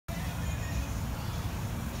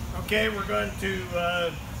Okay, we're going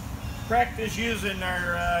to practice using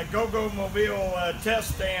our Goggomobil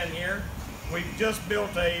test stand here. We've just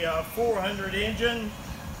built a 400 engine.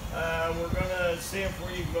 We're going to see if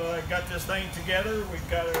we've got this thing together. We've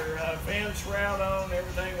got our fan shroud on,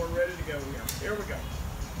 everything. We're ready to go here. Here we go.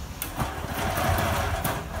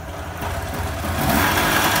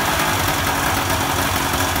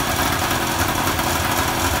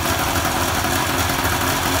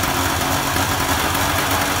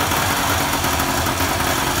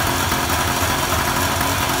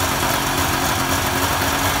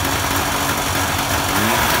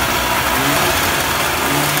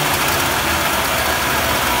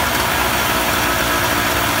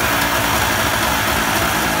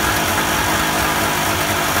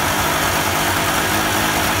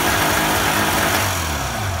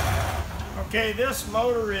 Okay, this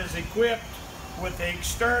motor is equipped with the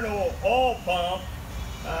external oil pump.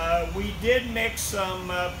 We did mix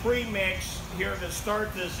some pre-mix here to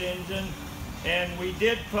start this engine, and we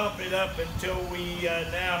did pump it up until we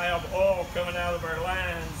now have oil coming out of our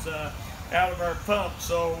lines, out of our pump.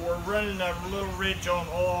 So we're running a little rich on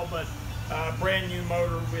oil, but brand new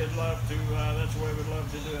motor, we'd love to, that's the way we'd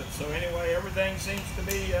love to do it. So anyway, everything seems to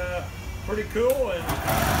be pretty cool.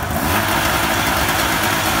 And